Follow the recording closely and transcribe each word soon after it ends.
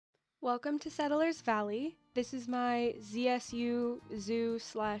Welcome to Settlers Valley. This is my ZSU Zoo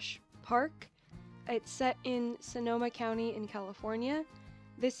 / park. It's set in Sonoma County in California.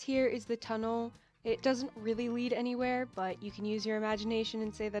 This here is the tunnel. It doesn't really lead anywhere, but you can use your imagination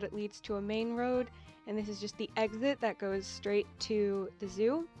and say that it leads to a main road, and this is just the exit that goes straight to the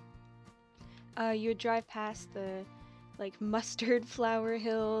zoo. You would drive past the mustard flower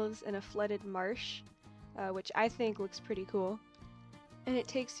hills and a flooded marsh, which I think looks pretty cool. And it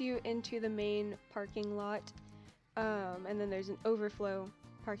takes you into the main parking lot, and then there's an overflow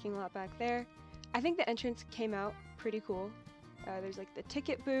parking lot back there. I think the entrance came out pretty cool. There's like the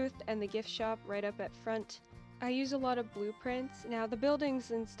ticket booth and the gift shop right up at front. I use a lot of blueprints. Now the buildings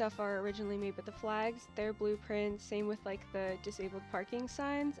and stuff are originally made, but the flags, they're blueprints, same with like the disabled parking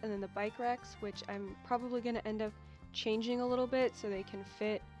signs, and then the bike racks, which I'm probably going to end up changing a little bit so they can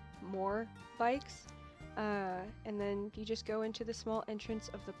fit more bikes. And then you just go into the small entrance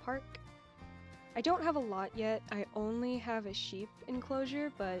of the park. I don't have a lot yet. I only have a sheep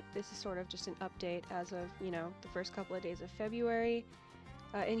enclosure, but this is sort of just an update as of, the first couple of days of February.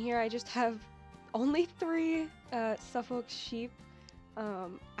 In here I just have only 3 Suffolk sheep.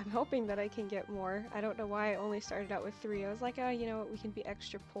 I'm hoping that I can get more. I don't know why I only started out with 3. I was like, you know what, we can be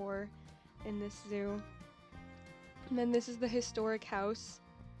extra poor in this zoo. And then this is the historic house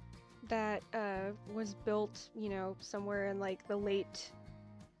that was built, somewhere in like the late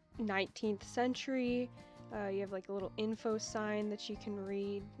 19th century. You have like a little info sign that you can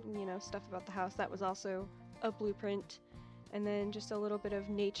read, stuff about the house. That was also a blueprint. And then just a little bit of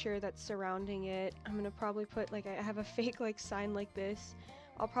nature that's surrounding it. I'm gonna probably put, I have a fake sign like this.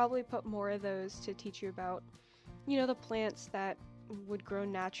 I'll probably put more of those to teach you about, the plants that would grow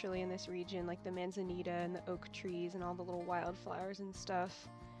naturally in this region, like the manzanita and the oak trees and all the little wildflowers and stuff.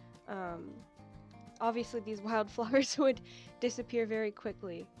 Obviously these wildflowers would disappear very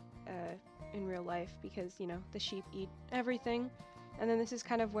quickly in real life because, the sheep eat everything. And then this is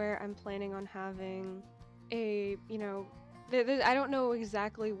kind of where I'm planning on having a, I don't know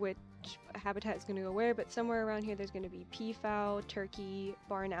exactly which habitat is going to go where, but somewhere around here there's going to be peafowl, turkey,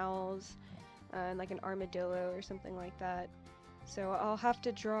 barn owls, and like an armadillo or something like that. So I'll have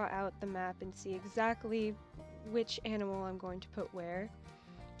to draw out the map and see exactly which animal I'm going to put where.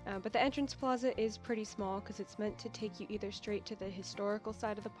 But the entrance plaza is pretty small because it's meant to take you either straight to the historical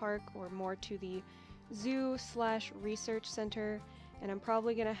side of the park or more to the zoo / research center. And I'm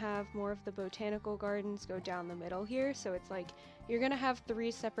probably going to have more of the botanical gardens go down the middle here, so it's like you're going to have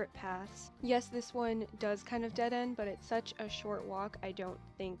 3 separate paths. Yes, this one does kind of dead end, but it's such a short walk, I don't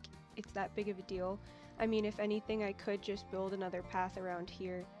think it's that big of a deal. I mean, if anything, I could just build another path around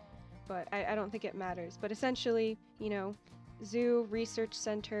here, but I don't think it matters. But essentially, zoo, research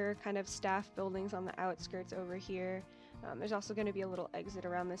center, kind of staff buildings on the outskirts over here. There's also going to be a little exit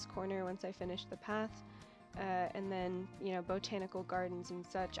around this corner once I finish the path. And then, botanical gardens and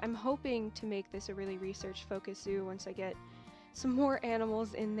such. I'm hoping to make this a really research-focused zoo once I get some more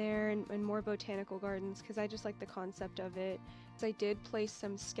animals in there and more botanical gardens, because I just like the concept of it. So I did place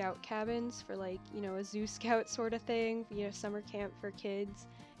some scout cabins for a zoo scout sort of thing, summer camp for kids,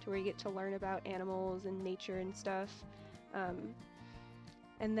 to where you get to learn about animals and nature and stuff.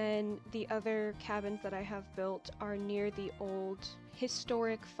 And then the other cabins that I have built are near the old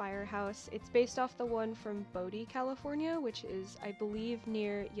historic firehouse. It's based off the one from Bodie, California, which is, I believe,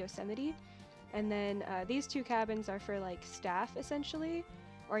 near Yosemite. And then these 2 cabins are for staff, essentially,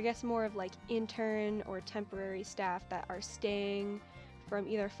 or I guess more of intern or temporary staff that are staying from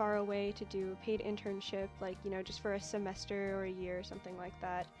either far away to do a paid internship, just for a semester or a year or something like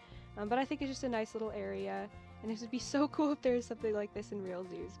that. But I think it's just a nice little area. And this would be so cool if there was something like this in real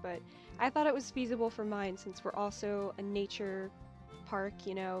zoos, but I thought it was feasible for mine since we're also a nature park,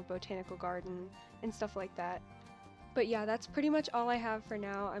 botanical garden and stuff like that. But yeah, that's pretty much all I have for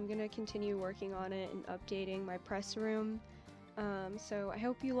now. I'm gonna continue working on it and updating my press room. So I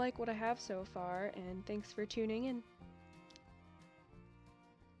hope you like what I have so far, and thanks for tuning in.